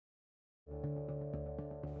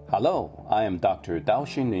Hello, I am Dr.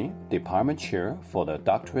 Daoshing Ni, Department Chair for the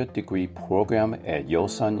Doctorate Degree Program at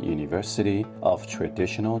Yosan University of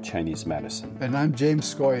Traditional Chinese Medicine. And I'm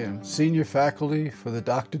James Skoien, Senior Faculty for the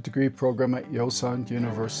Doctorate Degree Program at Yosan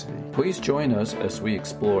University. Please join us as we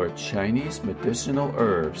explore Chinese medicinal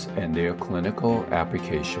herbs and their clinical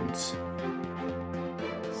applications.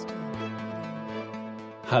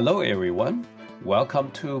 Hello, everyone.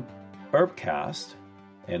 Welcome to Herbcast.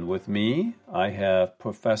 And with me, I have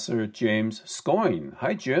Professor James Skoien.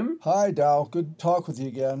 Hi, Jim. Hi, Dao. Good to talk with you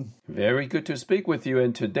again. Very good to speak with you.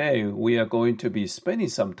 And today we are going to be spending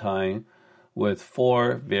some time with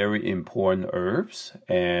four very important herbs.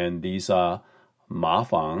 And these are Ma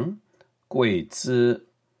Huang, Gui Zhi,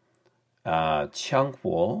 Qiang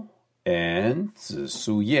Huo, and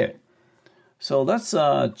Zi. So let's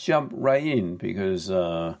jump right in because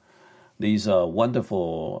these are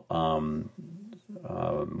wonderful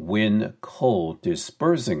wind-cold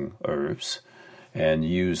dispersing herbs and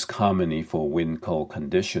used commonly for wind-cold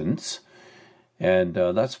conditions. And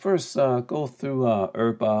let's first go through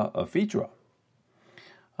Herbal Ephedra.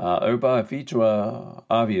 Herbal Ephedra,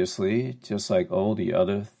 obviously, just like all the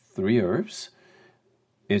other three herbs,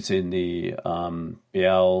 it's in the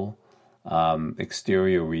Biao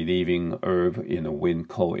exterior relieving herb in the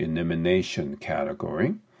wind-cold elimination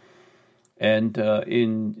category. And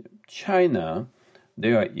in China,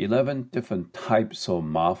 there are 11 different types of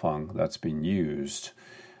Ma Huang that's been used.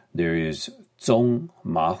 There is Zong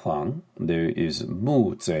Ma Huang, there is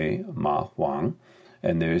Mu Zi Ma Huang,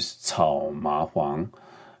 and there is Cao Ma Huang,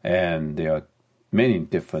 and there are many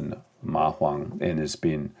different Ma Huang, and it's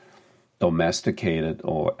been domesticated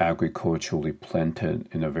or agriculturally planted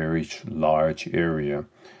in a very large area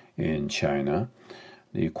in China.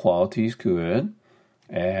 The quality is good,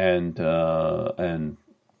 and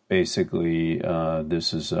basically,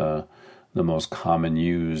 this is the most common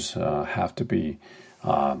use have to be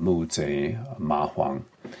Mu Zi, Ma Huang.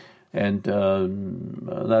 And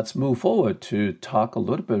let's move forward to talk a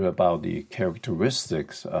little bit about the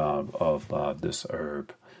characteristics of this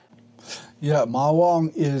herb. Yeah, Ma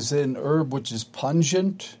Huang is an herb which is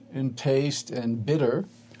pungent in taste and bitter.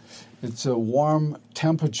 It's a warm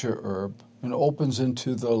temperature herb and opens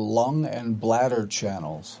into the lung and bladder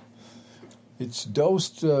channels. It's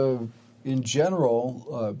dosed in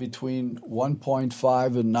general between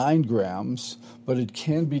 1.5 and 9 grams, but it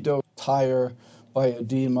can be dosed higher by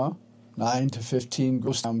edema, 9 to 15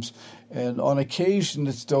 grams, and on occasion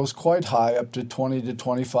it's dosed quite high, up to 20 to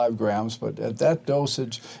 25 grams, but at that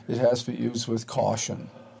dosage it has to be used with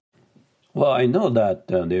caution. Well, I know that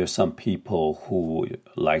there are some people who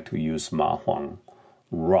like to use Ma Huang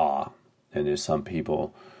raw, and there's some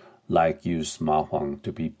people like use Ma Huang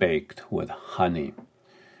to be baked with honey.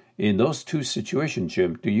 In those two situations,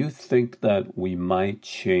 Jim, do you think that we might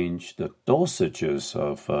change the dosages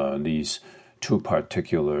of these two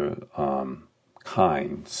particular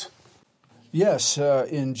kinds? Yes,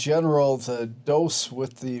 in general, the dose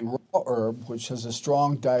with the raw herb, which has a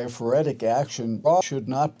strong diaphoretic action, should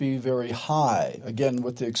not be very high, again,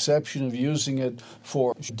 with the exception of using it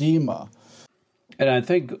for edema. And I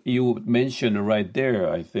think you mentioned right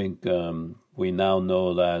there, I think we now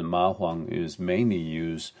know that Ma Huang is mainly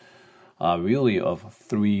used really of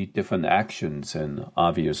three different actions. And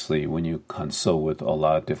obviously, when you consult with a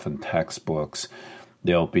lot of different textbooks,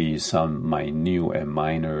 there'll be some minute and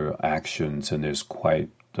minor actions, and there's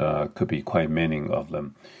could be quite many of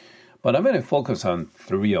them. But I'm going to focus on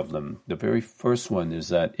three of them. The very first one is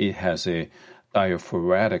that it has a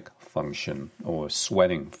diaphoretic function or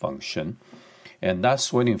sweating function. And that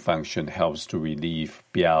sweating function helps to relieve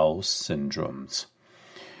Biao syndromes.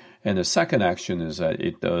 And the second action is that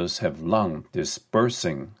it does have lung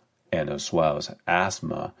dispersing and as well as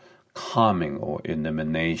asthma calming or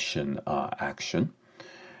elimination action.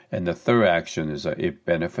 And the third action is that it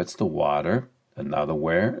benefits the water. Another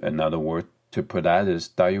word to put that is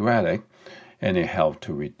diuretic, and it helps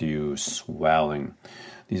to reduce swelling.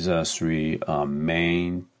 These are three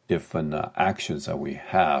main different actions that we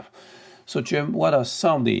have. So, Jim, what are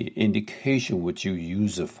some of the indications would you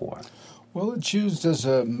use it for? Well, it's used as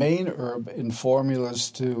a main herb in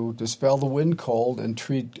formulas to dispel the wind cold and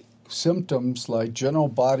treat symptoms like general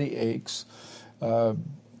body aches,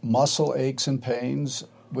 muscle aches and pains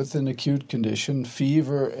with an acute condition,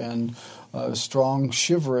 fever and strong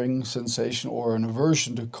shivering sensation or an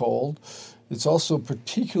aversion to cold. It's also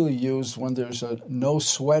particularly used when there's no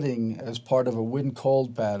sweating as part of a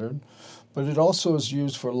wind-cold pattern. But it also is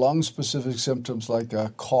used for lung-specific symptoms like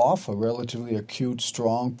a cough, a relatively acute,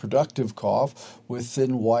 strong, productive cough with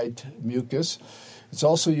thin white mucus. It's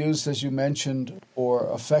also used, as you mentioned, for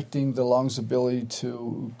affecting the lungs' ability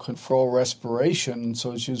to control respiration.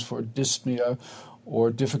 So it's used for dyspnea or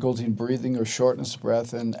difficulty in breathing or shortness of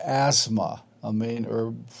breath and asthma, a main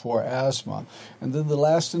herb for asthma. And then the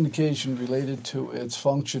last indication related to its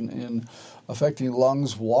function in affecting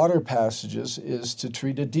lungs' water passages is to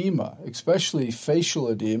treat edema, especially facial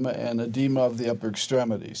edema and edema of the upper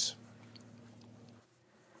extremities.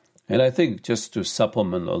 And I think just to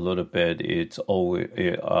supplement a little bit, it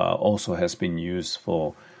also has been used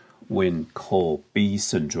for Wind-Cold B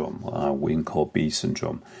syndrome,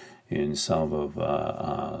 in some of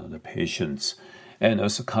the patients. And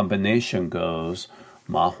as a combination goes,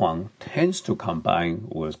 Ma Huang tends to combine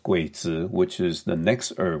with Gui Zhi, which is the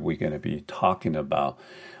next herb we're going to be talking about.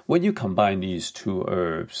 When you combine these two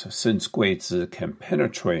herbs, since Gui Zhi can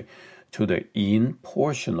penetrate to the yin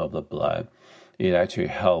portion of the blood, it actually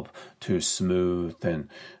helps to smooth and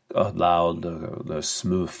allow the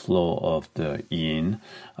smooth flow of the yin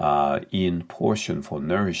portion for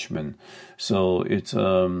nourishment. So it's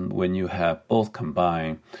when you have both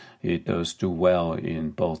combined, it does do well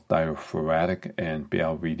in both diaphoretic and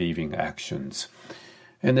bowel relieving actions.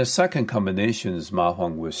 And the second combination is Ma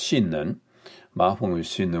Huang with Xinren. Ma Huang with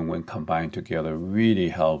Xinren, when combined together, really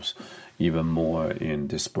helps even more in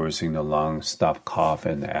dispersing the lungs, stop cough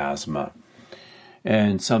and asthma.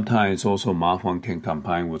 And sometimes also Ma Huang can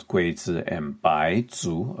combine with Gui Zhi and Bai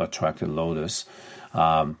Zu, attracted lotus,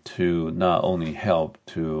 to not only help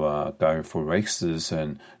to diaphoresis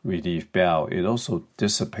and relieve bowel, it also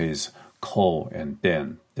dissipates cold and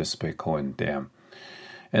damp.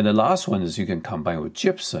 And the last one is you can combine with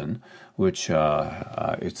gypsum, which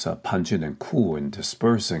it's pungent and cool and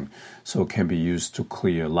dispersing, so it can be used to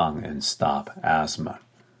clear lung and stop asthma.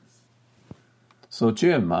 So,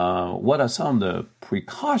 Jim, what are some of the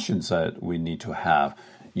precautions that we need to have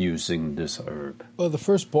using this herb? Well, the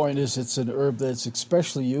first point is it's an herb that's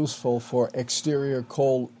especially useful for exterior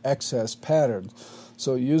cold excess patterns.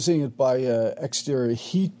 So using it by exterior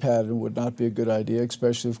heat pattern would not be a good idea,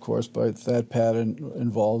 especially, of course, when that pattern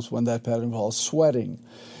involves sweating.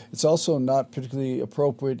 It's also not particularly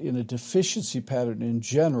appropriate in a deficiency pattern in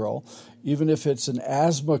general, even if it's an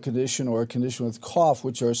asthma condition or a condition with cough,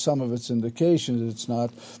 which are some of its indications. It's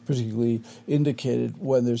not particularly indicated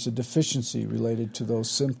when there's a deficiency related to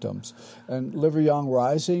those symptoms. And liver yang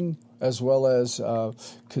rising, as well as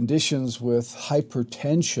conditions with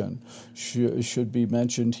hypertension should be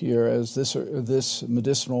mentioned here, as this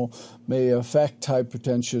medicinal may affect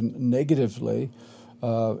hypertension negatively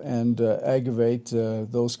and aggravate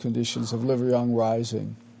those conditions of liver yang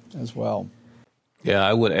rising as well. Yeah,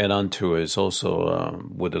 I would add on to it. It's also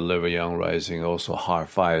with the liver yang rising, also heart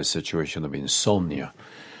fire situation of insomnia.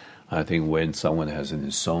 I think when someone has an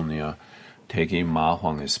insomnia, taking Ma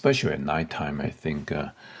Huang, especially at nighttime, I think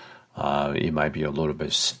it might be a little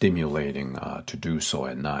bit stimulating to do so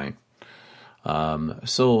at night.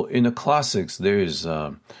 So in the classics, there is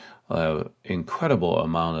incredible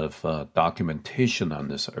amount of documentation on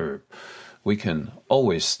this herb. We can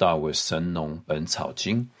always start with Shen Nong Ben Cao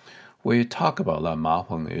Jing. We talk about that Ma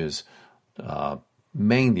Huang is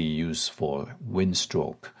mainly used for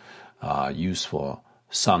windstroke, used for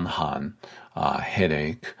sunhan,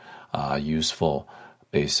 headache, used for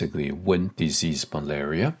basically wind disease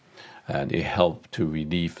malaria. And it helps to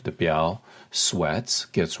relieve the bowel, sweats,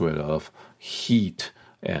 gets rid of heat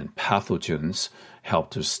and pathogens, help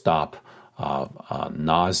to stop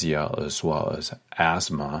nausea as well as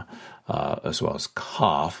asthma, as well as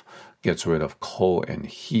cough, gets rid of cold and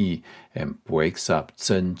heat, and breaks up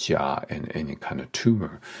zhenjia and any kind of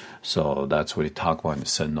tumor. So that's what we talk about in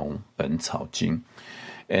Shen Nong Ben Cao Jing.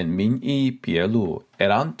 And Min Yi Bie Lu, add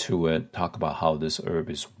on to it, talk about how this herb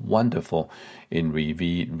is wonderful in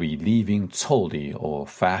relieving coli or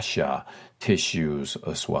fascia tissues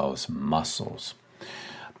as well as muscles.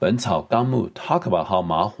 Ben Cao Gang Mu talk about how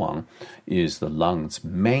Ma Huang is the lung's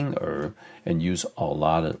main herb and used a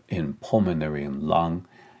lot in pulmonary and lung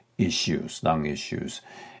issues.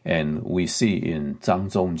 And we see in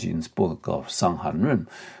Zhang Zongjin's book of Sanghan Run,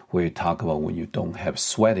 where you talk about when you don't have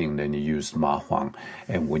sweating, then you use Ma Huang,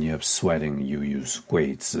 and when you have sweating, you use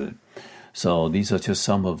Gui Zhi. So these are just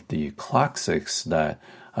some of the classics that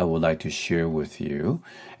I would like to share with you.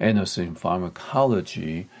 And also in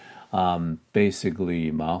pharmacology,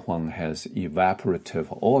 basically Ma Huang has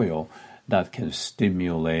evaporative oil that can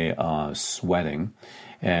stimulate sweating.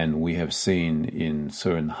 And we have seen in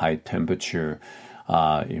certain high temperature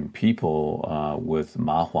in people with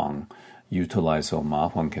Ma Huang, utilize of Ma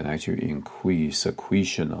Huang can actually increase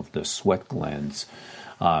secretion of the sweat glands.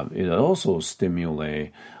 It also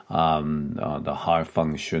stimulates the heart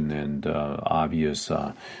function and obvious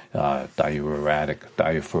diaphoretic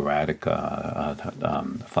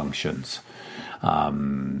functions.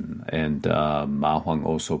 And Ma Huang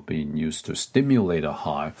also being used to stimulate the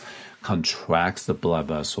heart, contracts the blood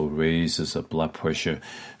vessel, raises the blood pressure.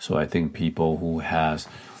 So I think people who has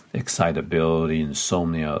excitability,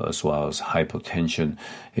 insomnia, as well as hypotension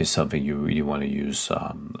is something you really want to use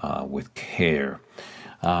with care.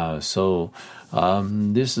 So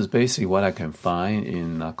this is basically what I can find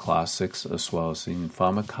in classics as well as in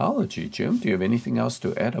pharmacology. Jim, do you have anything else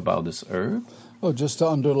to add about this herb? Oh, just to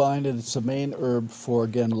underline it, it's a main herb for,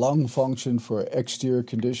 again, lung function, for exterior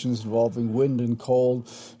conditions involving wind and cold.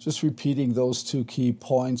 Just repeating those two key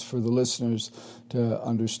points for the listeners to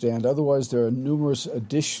understand. Otherwise, there are numerous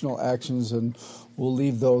additional actions, and we'll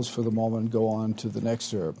leave those for the moment and go on to the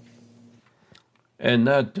next herb. And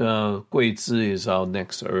that Gui Zhi is our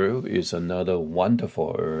next herb. It's another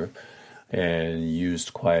wonderful herb and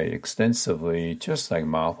used quite extensively, just like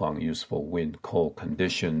Ma Huang, used for wind, cold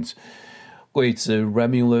conditions. Gui Zhi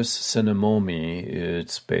Remulus cinnamomi,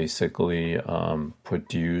 it's basically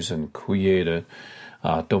produced and created,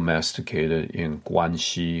 domesticated in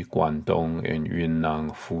Guangxi, Guangdong, and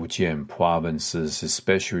Yunnan, Fujian provinces,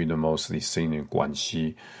 especially the mostly seen in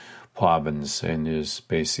Guangxi province, and is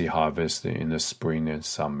basically harvested in the spring and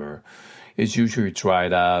summer. It's usually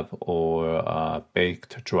dried up or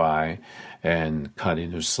baked dry and cut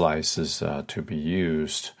into slices to be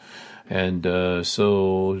used. And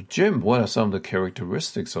so, Jim, what are some of the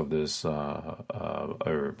characteristics of this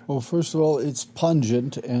herb? Well, first of all, it's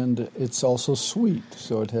pungent and it's also sweet.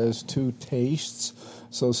 So it has two tastes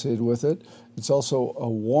associated with it. It's also a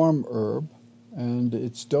warm herb, and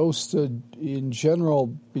it's dosed in general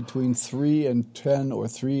between 3 and 10 or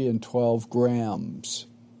 3 and 12 grams.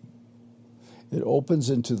 It opens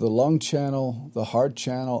into the lung channel, the heart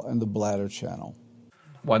channel, and the bladder channel.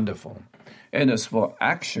 Wonderful. And as for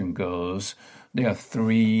action goes, there are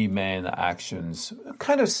 3 main actions,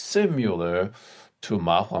 kind of similar to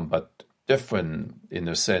Ma Huang, but different in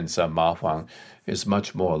the sense that Ma Huang is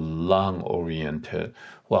much more lung-oriented,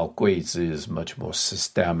 while Gui Zhi is much more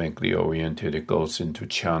systemically oriented. It goes into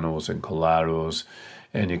channels and collaterals,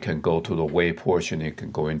 and it can go to the way portion, it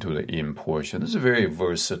can go into the in portion. It's a very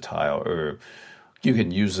versatile herb. You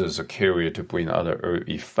can use it as a carrier to bring other herb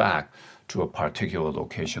effect to a particular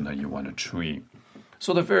location that you want to treat.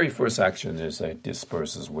 So the very first action is that it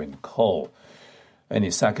disperses wind cold. And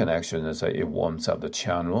the second action is that it warms up the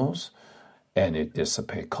channels and it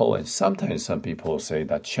dissipates cold. And sometimes some people say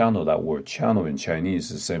that channel, that word channel in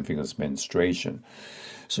Chinese is the same thing as menstruation.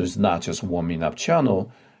 So it's not just warming up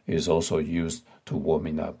channel, it's also used to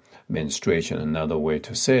warming up menstruation. Another way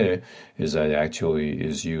to say it is that it actually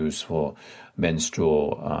is used for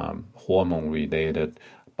menstrual hormone-related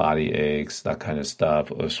body aches, that kind of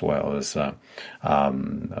stuff, as well as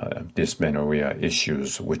dysmenorrhea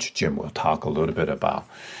issues, which Jim will talk a little bit about.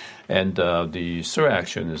 And the third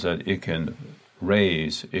action is that it can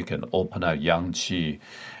raise, it can open up yang qi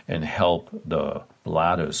and help the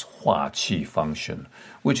bladder's hua qi function,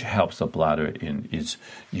 which helps the bladder in its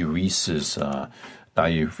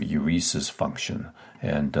diaphoresis function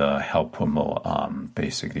and help promote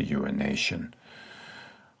basically urination.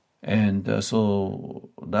 And so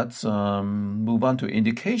let's move on to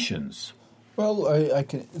indications. Well,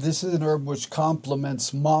 this is an herb which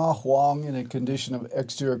complements Ma Huang in a condition of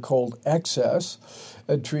exterior cold excess.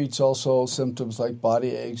 It treats also symptoms like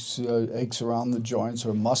body aches, aches around the joints,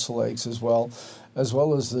 or muscle aches as well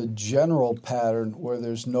as the general pattern where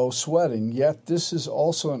there's no sweating. Yet this is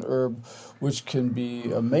also an herb which can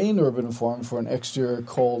be a main herb in form for an exterior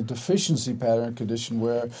cold deficiency pattern condition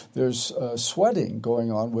where there's sweating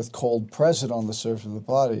going on with cold present on the surface of the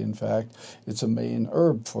body. In fact, it's a main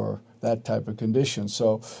herb for that type of condition.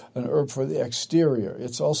 So an herb for the exterior.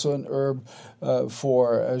 It's also an herb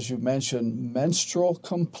for, as you mentioned, menstrual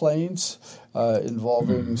complaints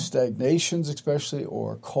involving stagnations especially,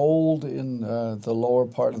 or cold in the lower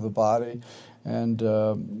part of the body. And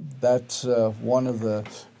that's one of the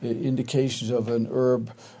indications of an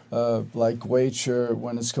herb like Gui Zhi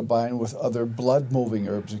when it's combined with other blood-moving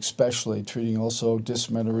herbs, especially treating also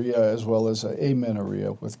dysmenorrhea as well as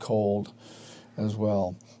amenorrhea with cold as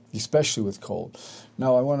well, especially with cold.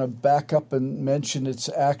 Now, I want to back up and mention its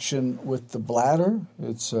action with the bladder.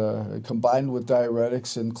 It's combined with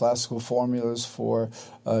diuretics in classical formulas for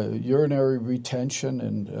urinary retention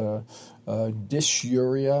and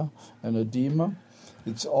dysuria and edema.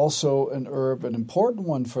 It's also an herb, an important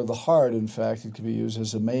one for the heart. In fact, it can be used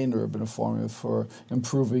as a main herb in a formula for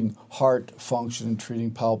improving heart function and treating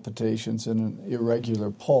palpitations and an irregular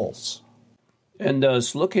pulse. And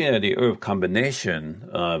looking at the herb combination,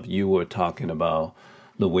 you were talking about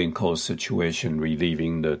the wind cold situation,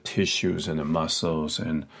 relieving the tissues and the muscles,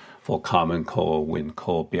 and for common cold, wind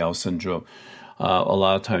cold, Biao syndrome. A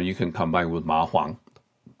lot of times you can combine with Ma Huang,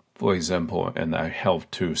 for example, and that help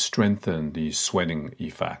to strengthen the sweating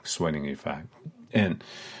effect. And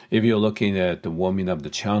if you're looking at the warming up the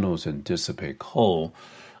channels and dissipate cold,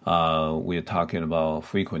 we're talking about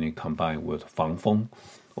frequently combined with Fang Feng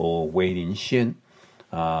or Wei Lin Xian,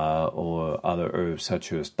 or other herbs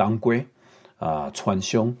such as Dang Gui, Chuan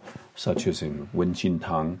Xiong, such as in Wen Jin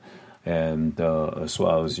Tang, and as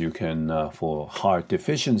well as you can, for heart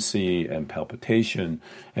deficiency and palpitation,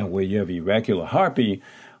 and where you have irregular heartbeat,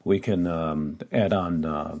 we can add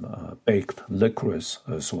on baked licorice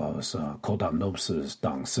as well as Codonopsis,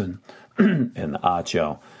 Dangsen, and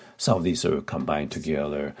Ajiao. Some of these are combined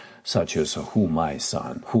together, such as Hu Mai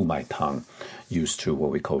San, Hu Mai Tang, used to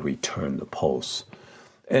what we call return the pulse.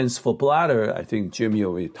 And for bladder, I think Jim,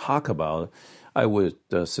 you already talked about, I would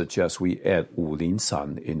suggest we add Wu Lin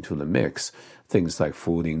San into the mix. Things like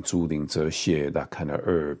Fu Ling, Zhu Ling, Zhe Xie, that kind of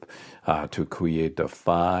herb, to create the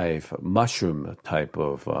 5 mushroom type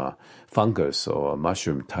of fungus or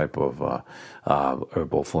mushroom type of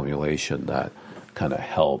herbal formulation that kind of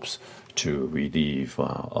helps to relieve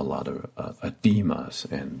a lot of edemas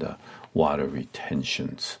and water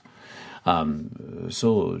retentions.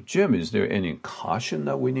 So, Jim, is there any caution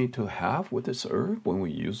that we need to have with this herb when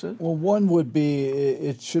we use it? Well, one would be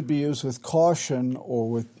it should be used with caution or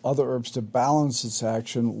with other herbs to balance its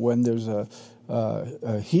action when there's a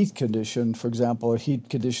heat condition, for example, a heat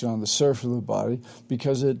condition on the surface of the body,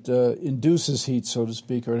 because it induces heat, so to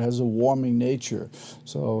speak, or it has a warming nature.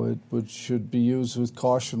 So should be used with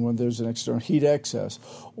caution when there's an external heat excess,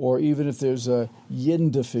 or even if there's a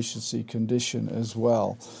yin deficiency condition as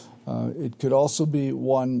well. It could also be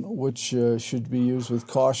one which should be used with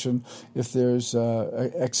caution if there's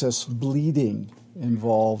excess bleeding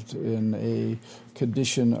involved in a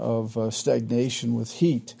condition of stagnation with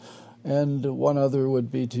heat. And one other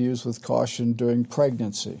would be to use with caution during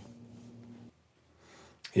pregnancy.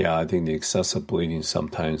 Yeah, I think the excessive bleeding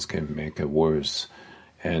sometimes can make it worse.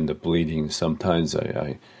 And the bleeding sometimes,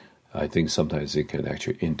 I think sometimes it can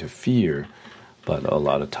actually interfere. But a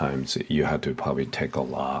lot of times you have to probably take a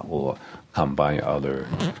lot or combine other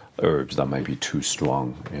herbs that might be too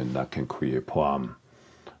strong, and that can create a problem.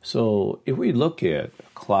 So if we look at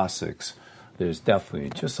classics, there's definitely,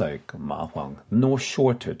 just like Ma Huang, no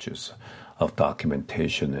shortages of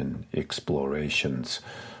documentation and explorations.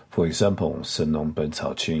 For example, Sennong Ben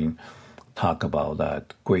Cao Qing talk about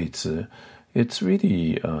that Gui Zhi. It's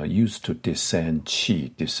really used to descend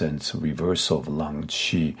qi, descends reversal of lung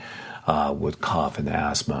qi with cough and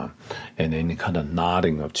asthma, and any kind of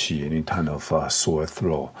nodding of qi, any kind of sore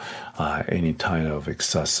throat, any kind of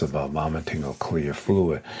excessive vomiting or clear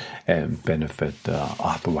fluid, and benefit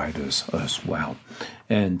arthritis as well.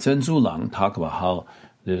 And Zhen Zulang talk about how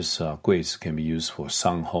this Gui can be used for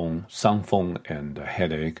Sangfeng and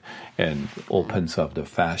headache, and opens up the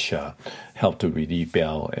fascia, help to relieve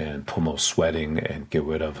bowel and promote sweating and get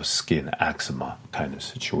rid of skin eczema kind of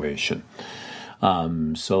situation.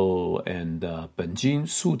 Benjin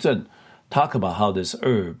Su Zhen talk about how this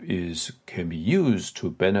herb can be used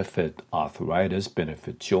to benefit arthritis,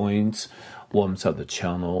 benefit joints, warms up the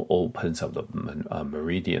channel, opens up the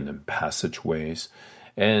meridian and passageways.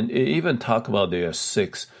 And it even talk about there are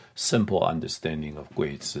 6 simple understanding of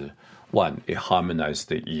Gui Zhi. 1, it harmonizes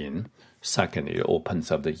the yin. 2nd, it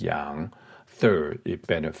opens up the yang. 3rd, it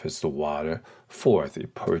benefits the water. 4th,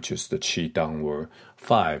 it purges the qi downward.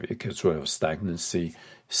 5, it gets rid of stagnancy.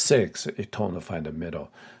 6, it tonifies the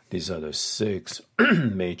middle. These are the 6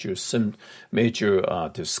 major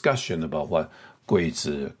discussion about what Gui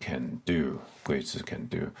Zhi can do.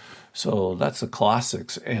 So that's the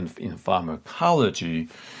classics. And in pharmacology,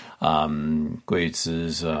 Gui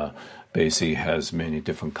Zhi basically has many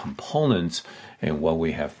different components. And what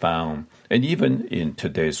we have found, and even in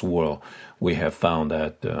today's world, we have found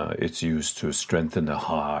that it's used to strengthen the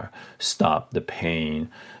heart, stop the pain,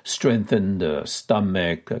 strengthen the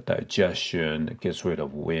stomach, digestion, gets rid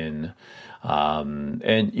of wind. And,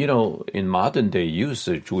 in modern day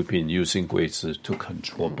usage, we've been using Gui Zhi to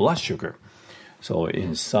control blood sugar. So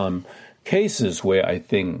in some cases where I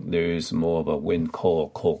think there is more of a wind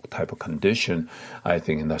cold type of condition, I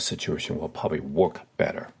think in that situation will probably work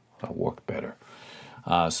better.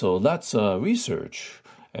 So that's research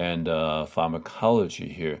and pharmacology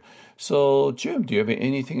here. So, Jim, do you have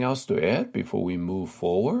anything else to add before we move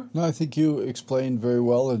forward? No, I think you explained very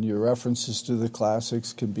well, and your references to the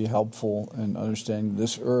classics can be helpful in understanding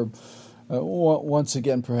this herb. Once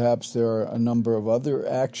again, perhaps there are a number of other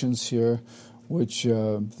actions here which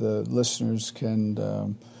the listeners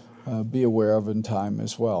can be aware of in time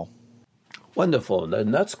as well. Wonderful.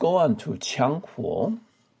 Then let's go on to Qiang Huo,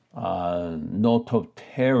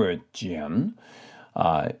 Notopterygium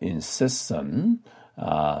incessum.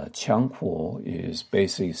 Qiang Huo is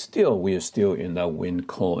basically we are still in that wind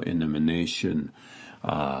cold elimination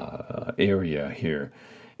area here.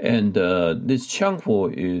 And this Qiang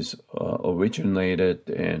Huo is originated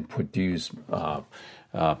and produced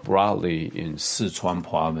broadly in Sichuan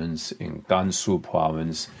province, in Gansu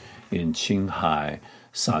province, in Qinghai,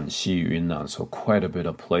 Shanxi, Yunnan, so quite a bit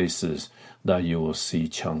of places that you will see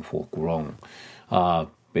Qiang Huo grown.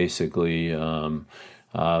 Basically,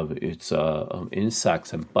 it's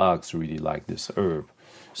insects and bugs really like this herb.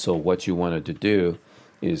 So what you wanted to do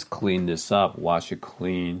is clean this up, wash it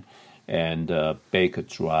clean, and bake it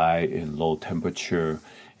dry in low temperature,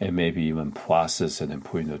 and maybe even process it and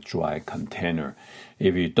put in a dry container.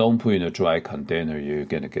 If you don't put in a dry container, you're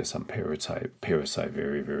going to get some parasite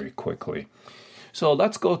very, very quickly. So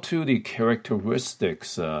let's go to the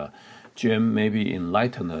characteristics. Jim, maybe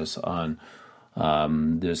enlighten us on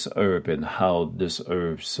this herb and how this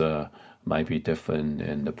herbs might be different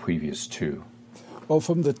than the previous two. Well,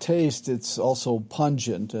 from the taste, it's also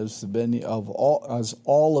pungent, as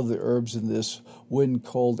all of the herbs in this wind,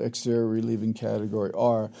 cold, exterior relieving category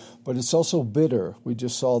are. But it's also bitter. We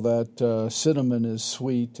just saw that cinnamon is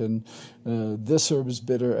sweet, and this herb is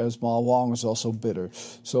bitter, as Ma Huang is also bitter.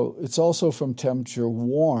 So it's also from temperature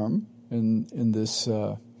warm. In this,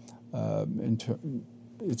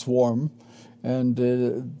 it's warm, and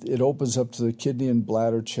it opens up to the kidney and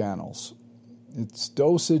bladder channels. Its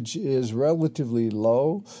dosage is relatively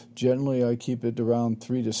low. Generally, I keep it around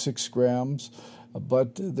 3 to 6 grams,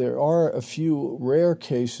 but there are a few rare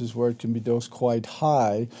cases where it can be dosed quite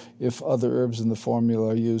high if other herbs in the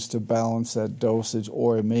formula are used to balance that dosage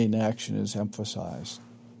or a main action is emphasized.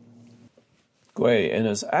 Great. And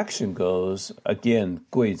as action goes, again,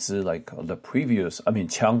 Gui Zhi,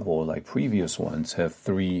 Qiang Huo, like previous ones, have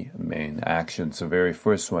 3 main actions. The very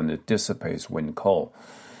first one, it dissipates wind cold.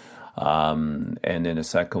 And then the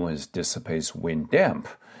second one is dissipates wind damp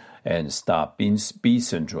and stop bee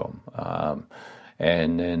syndrome.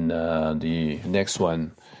 And then the next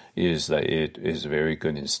one is that it is very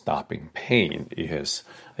good in stopping pain. It has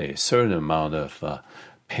a certain amount of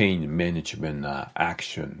pain management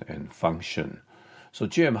action and function. So,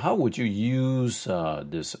 Jim, how would you use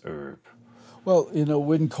this herb? Well, in a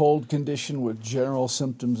wind-cold condition with general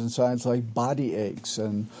symptoms and signs like body aches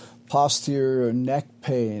and posterior neck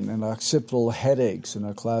pain and occipital headaches in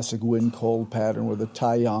a classic wind-cold pattern where the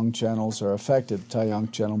Taiyang channels are affected. Taiyang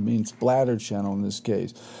channel means bladder channel in this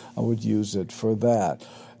case. I would use it for that.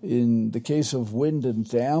 In the case of wind and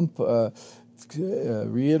damp,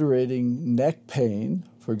 reiterating neck pain,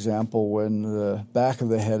 for example, when the back of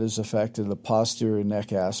the head is affected, the posterior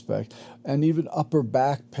neck aspect, and even upper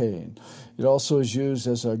back pain. It also is used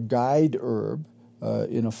as a guide herb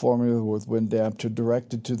in a formula with wind damp to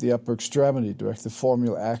direct it to the upper extremity, direct the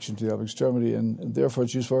formula action to the upper extremity, and therefore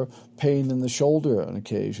it's used for pain in the shoulder on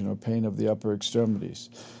occasion or pain of the upper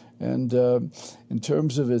extremities. And in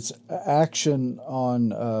terms of its action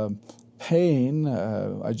on pain,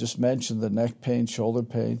 I just mentioned the neck pain, shoulder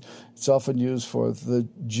pain. It's often used for the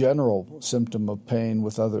general symptom of pain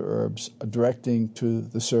with other herbs, directing to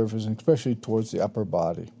the surface, and especially towards the upper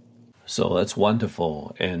body. So that's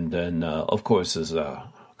wonderful. And then, of course, there's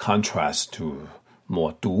a contrast to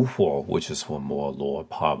more Du Huo, which is for more lower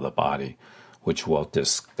part of the body, which we'll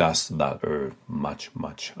discuss that herb much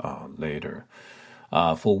later.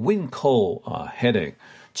 For wind cold headache,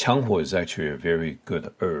 Qiang Huo is actually a very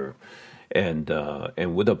good herb. And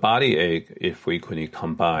with a body ache, it frequently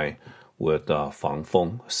combined with Fang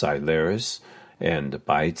Feng, Silaris, and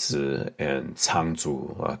Bai Zi and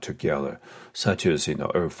Cangzhu together, such as in the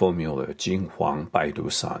herb formula, Jing Huang,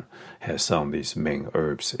 Baidu San has some of these main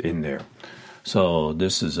herbs in there. So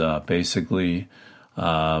this is basically the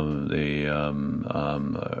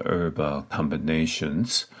herb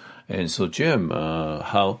combinations. And so, Jim,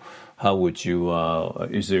 how would you,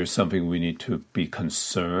 is there something we need to be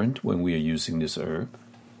concerned when we are using this herb?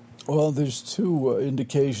 Well, there's 2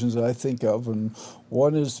 indications that I think of, and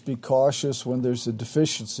one is to be cautious when there's a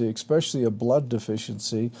deficiency, especially a blood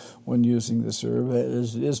deficiency when using this herb.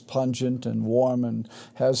 It is pungent and warm and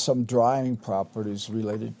has some drying properties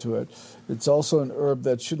related to it. It's also an herb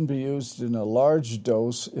that shouldn't be used in a large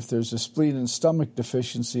dose if there's a spleen and stomach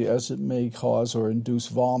deficiency, as it may cause or induce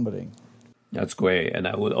vomiting. That's great. And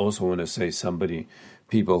I would also want to say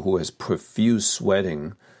people who has profuse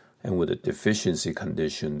sweating and with a deficiency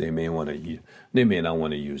condition, they may not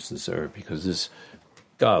want to use this herb because it's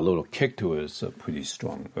got a little kick to it. It's a pretty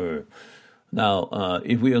strong herb. Now,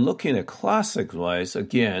 if we are looking at classics-wise,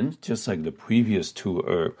 again, just like the previous two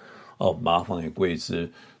herbs of Ma Huang and Gui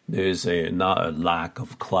Zhi, there's not a lack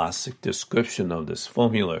of classic description of this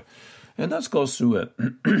formula. And let's go through it.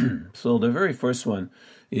 So the very first one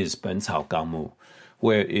is 本草纲目,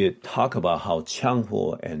 where it talk about how Qiang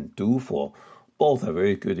Huo and Dufo both are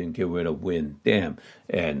very good in get rid of wind, damp,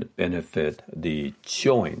 and benefit the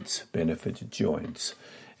joints. And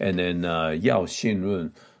then Daoshing Ni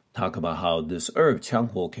talk about how this herb,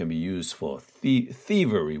 Qiang Huo, can be used for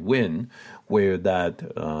thievery, wind, where that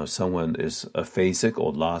someone is aphasic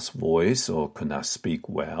or lost voice or could not speak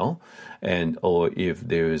well, and or if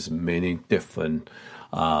there is many different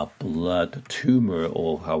blood tumor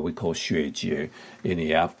or how we call 血结 in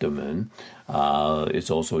the abdomen.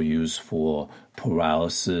 It's also used for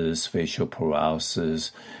paralysis, facial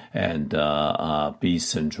paralysis, and B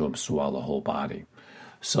syndrome throughout the whole body.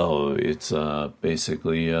 So it's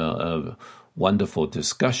basically a wonderful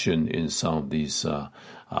discussion in some of these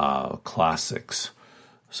classics.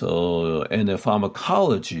 So, and the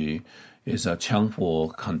pharmacology is that Qiang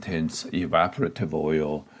Huo contains evaporative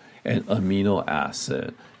oil and amino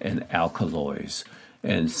acid and alkaloids.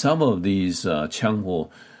 And some of these Qiang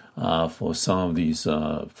Huo, for some of these,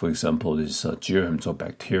 for example, these germs or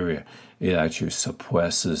bacteria, it actually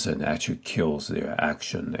suppresses and actually kills their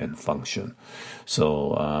action and function.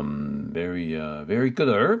 So very good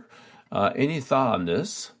herb. Any thought on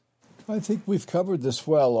this? I think we've covered this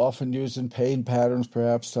well, often used in pain patterns,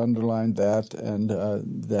 perhaps to underline that, and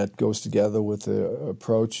that goes together with the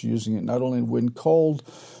approach using it not only in wind cold,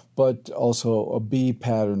 but also a B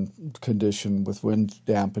pattern condition with wind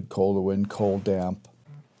damp and cold or wind cold damp.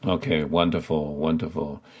 Okay,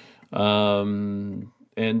 wonderful.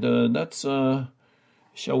 And let's,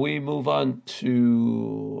 shall we move on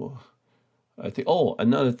to, I think,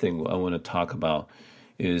 another thing I want to talk about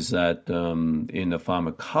is that in the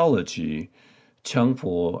pharmacology, Qiang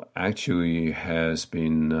Huo actually has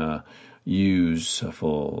been used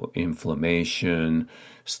for inflammation,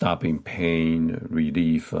 stopping pain,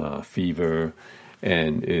 relief, fever,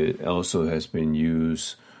 and it also has been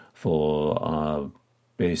used for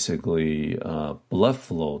basically blood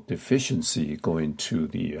flow deficiency going to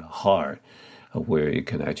the heart, where it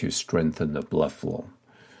can actually strengthen the blood flow.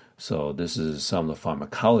 So this is some of the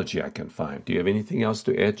pharmacology I can find. Do you have anything else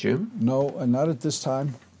to add, Jim? No, not at this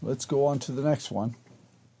time. Let's go on to the next one.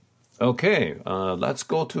 Okay, let's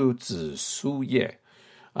go to 紫苏叶.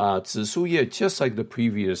 紫苏叶, just like the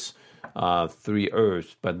previous three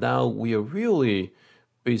herbs, but now we are really,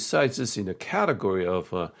 besides this in the category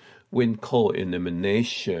of wind cold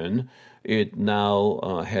elimination, it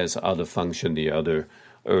now has other function. The other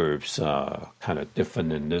herbs kind of different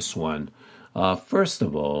than this one. First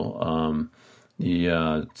of all, the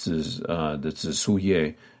紫苏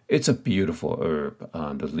叶, it's a beautiful herb.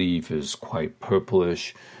 The leaf is quite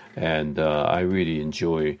purplish, and I really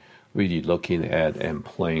enjoy looking at and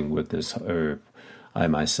playing with this herb. I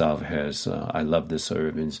myself I love this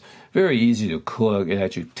herb. It's very easy to cook. It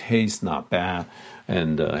actually tastes not bad,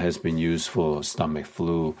 and has been used for stomach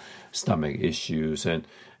flu, stomach issues, and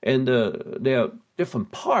there are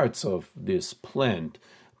different parts of this plant,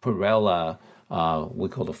 Perilla. We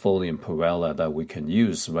call the folium Perilla that we can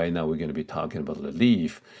use. Right now we're going to be talking about the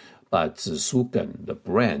leaf, but 紫苏根, the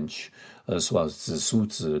branch, as well as 紫苏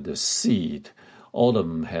子, the seed, all of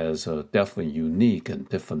them has definitely unique and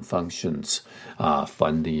different functions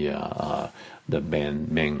from the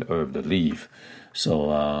main herb, the leaf. So,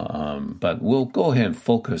 but we'll go ahead and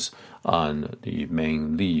focus on the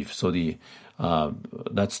main leaf. So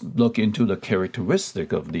let's look into the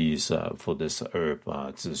characteristic of these for this herb,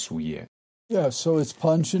 紫苏叶. Yeah, so it's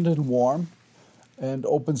pungent and warm and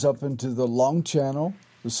opens up into the lung channel,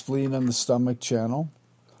 the spleen and the stomach channel,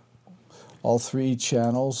 all three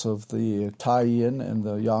channels of the Tai Yin and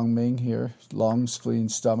the Yang Ming here, lung, spleen,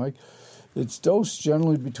 stomach. It's dosed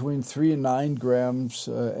generally between 3 and 9 grams,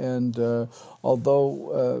 and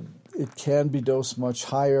although it can be dosed much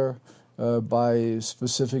higher by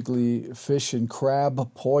specifically fish and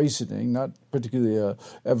crab poisoning, not particularly a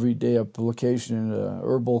everyday application in a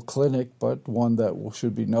herbal clinic, but one that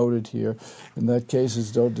should be noted here. In that case,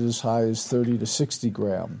 it's dosed as high as 30 to 60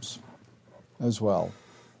 grams as well.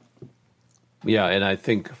 Yeah, and I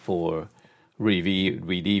think for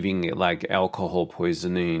relieving like alcohol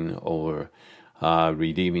poisoning or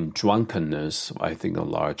relieving drunkenness, I think a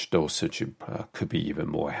large dosage could be even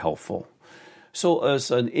more helpful. So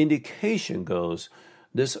as an indication goes,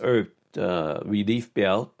 this herb relief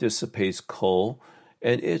belt dissipates cold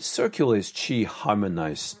and it circulates qi,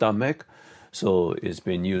 harmonized stomach. So it's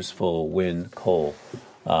been used for wind, cold,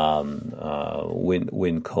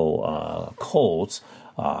 colds,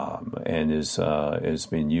 and is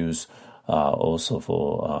been used also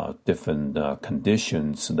for different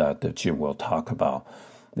conditions that Jim will talk about.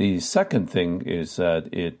 The second thing is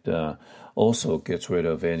that it also gets rid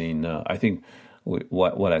of any. I think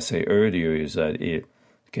what I say earlier is that it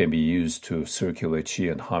can be used to circulate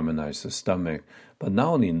qi and harmonize the stomach. But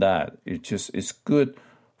not only that, it's good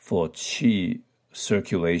for qi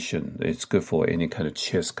circulation. It's good for any kind of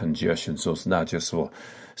chest congestion. So it's not just for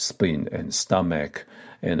spleen and stomach.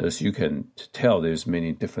 And as you can tell, there's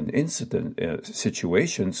many different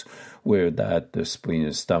situations where the spleen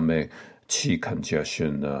and stomach qi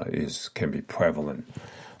congestion can be prevalent.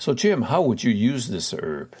 So Jim, how would you use this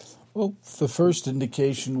herb? Well, the first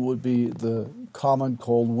indication would be the common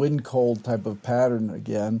cold, wind cold type of pattern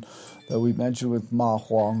again that we mentioned with Ma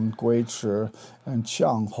Huang, Gui Zhi, and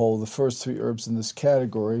Qiang Huo, the first three herbs in this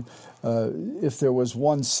category. If there was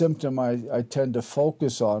one symptom I tend to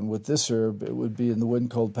focus on with this herb, it would be in the wind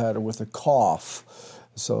cold pattern with a cough.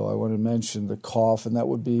 So I want to mention the cough, and that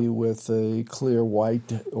would be with a clear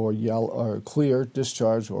white or yellow, or clear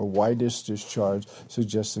discharge or whitish discharge,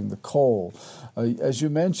 suggesting the cold. As you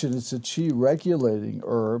mentioned, it's a qi regulating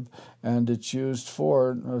herb, and it's used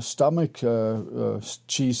for stomach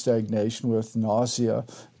qi stagnation with nausea,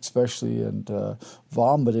 especially, and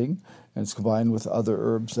vomiting. And it's combined with other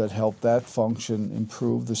herbs that help that function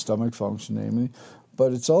improve, the stomach function, namely.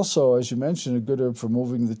 But it's also, as you mentioned, a good herb for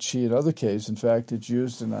moving the qi in other cases. In fact, it's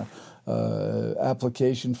used in an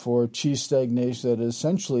application for qi stagnation that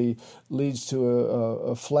essentially leads to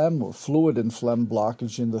a phlegm or fluid and phlegm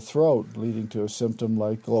blockage in the throat, leading to a symptom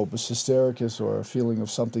like globus hystericus or a feeling of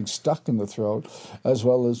something stuck in the throat, as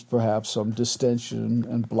well as perhaps some distension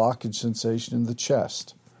and blockage sensation in the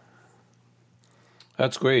chest.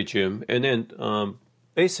 That's great, Jim. And then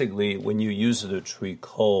basically, when you use the tree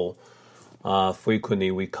coal, frequently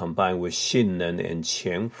we combine with Xinren and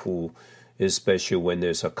Qiang Huo, especially when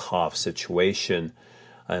there's a cough situation,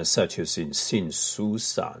 such as in Xin Su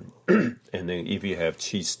San. And then if you have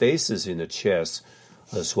qi stasis in the chest,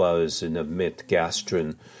 as well as in the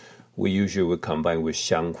mid-gastrin, we usually would combine with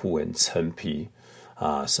Xiang Huo and Chen Pi,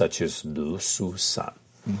 such as Lu Su San.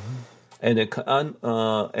 And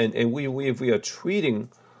if we are treating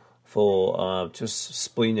for just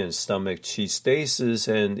spleen and stomach qi stasis,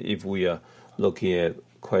 and if we are looking at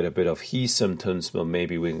quite a bit of heat symptoms, but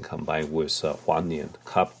maybe we can combine with Huanian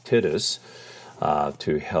Coptitis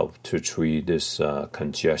to help to treat this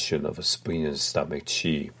congestion of spleen and stomach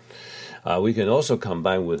qi. We can also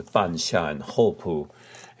combine with Banxia and Hopu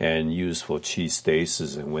and use for qi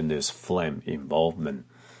stasis and when there's phlegm involvement.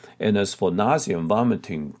 And as for nausea and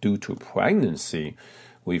vomiting due to pregnancy,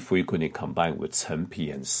 we frequently combine with Chen Pi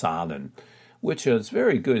and Salen, which is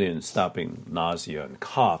very good in stopping nausea and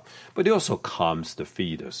cough, but it also calms the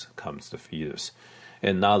fetus.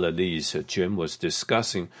 And now that Jim was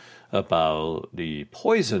discussing about the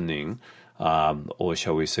poisoning, or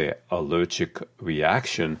shall we say allergic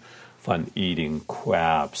reaction from eating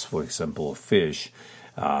crabs, for example, fish,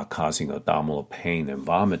 causing abdominal pain and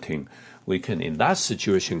vomiting, we can, in that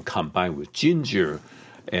situation, combine with ginger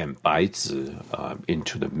and baizi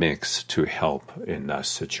into the mix to help in that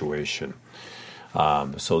situation.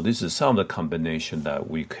 So this is some of the combination that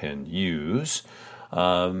we can use.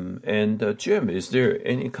 And Jim, is there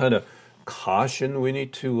any kind of caution we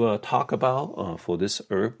need to talk about for this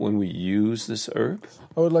herb when we use this herb?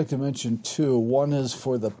 I would like to mention two. One is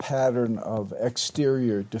for the pattern of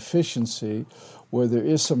exterior deficiency, where there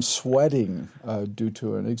is some sweating due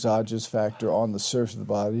to an exogenous factor on the surface of the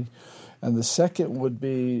body. And the second would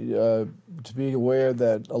be to be aware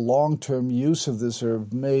that a long-term use of this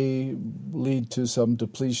herb may lead to some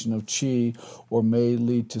depletion of qi or may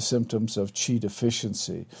lead to symptoms of qi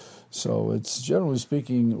deficiency. So it's, generally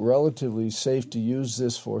speaking, relatively safe to use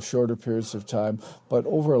this for shorter periods of time, but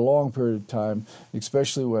over a long period of time,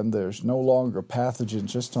 especially when there's no longer pathogen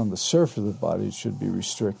just on the surface of the body, it should be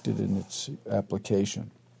restricted in its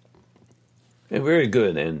application. And very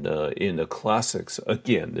good. And in the classics,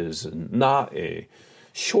 again, there's not a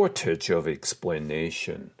shortage of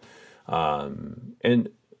explanation. And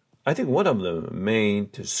I think one of the main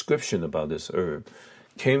description about this herb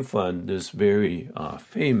came from this very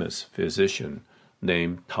famous physician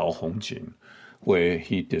named Daoshing Ni, where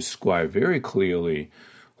he described very clearly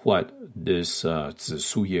what this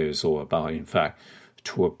Zisuye is all about. In fact,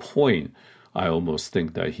 to a point, I almost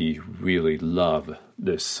think that he really loved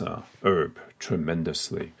this herb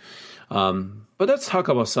tremendously. But let's talk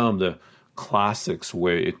about some of the classics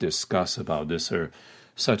where it discusses about this herb,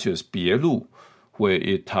 such as 别露, where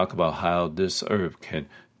it talk about how this herb can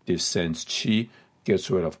dissense qi,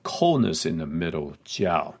 gets rid of coldness in the middle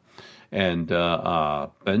jiao. And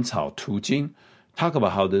本草图经 talk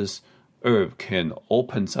about how this herb can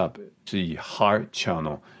opens up the heart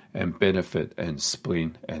channel and benefit in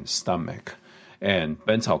spleen and stomach. And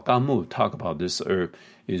本草纲目 talk about this herb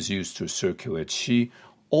is used to circulate qi,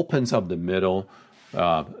 opens up the middle,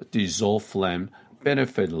 dissolve phlegm,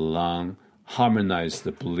 benefit the lung, harmonize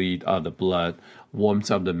the the blood,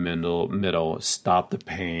 warms up the middle, stop the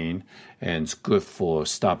pain, and it's good for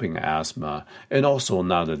stopping asthma, and also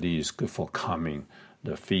not the least good for calming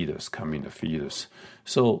the fetus.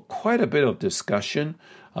 So quite a bit of discussion,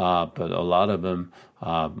 but a lot of them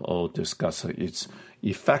all discuss its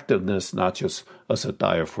effectiveness, not just as a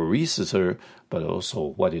diaphoresis herb, but also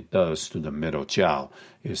what it does to the middle jiao.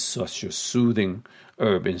 It's such a soothing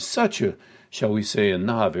herb in such a, shall we say, a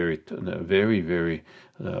not very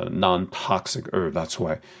non-toxic herb. That's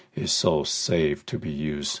why it's so safe to be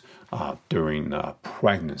used during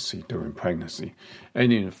pregnancy.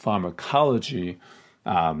 And in pharmacology,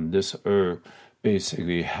 this herb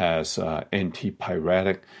basically has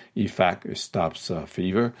antipyretic effect. It stops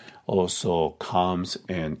fever, also calms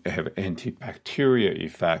and have antibacterial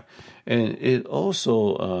effect. And it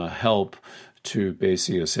also help to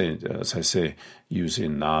basically, as I say,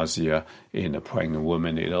 using nausea in a pregnant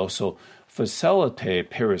woman. It also facilitate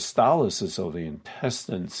peristalsis of the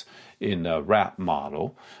intestines in a rat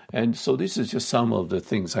model. And so this is just some of the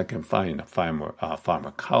things I can find in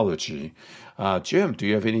pharmacology. Jim, do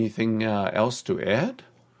you have anything else to add?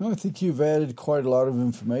 No, I think you've added quite a lot of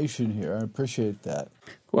information here. I appreciate that.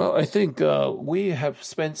 Well, I think we have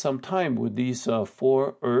spent some time with these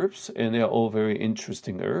 4 herbs, and they're all very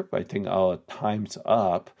interesting herbs. I think our time's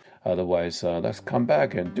up. Otherwise, let's come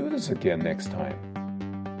back and do this again next time.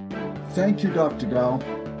 Thank you, Dr. Gao.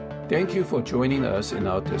 Thank you for joining us in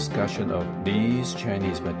our discussion of these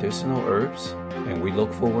Chinese medicinal herbs, and we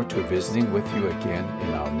look forward to visiting with you again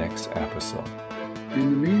in our next episode.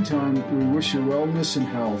 In the meantime, we wish you wellness and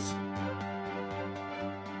health.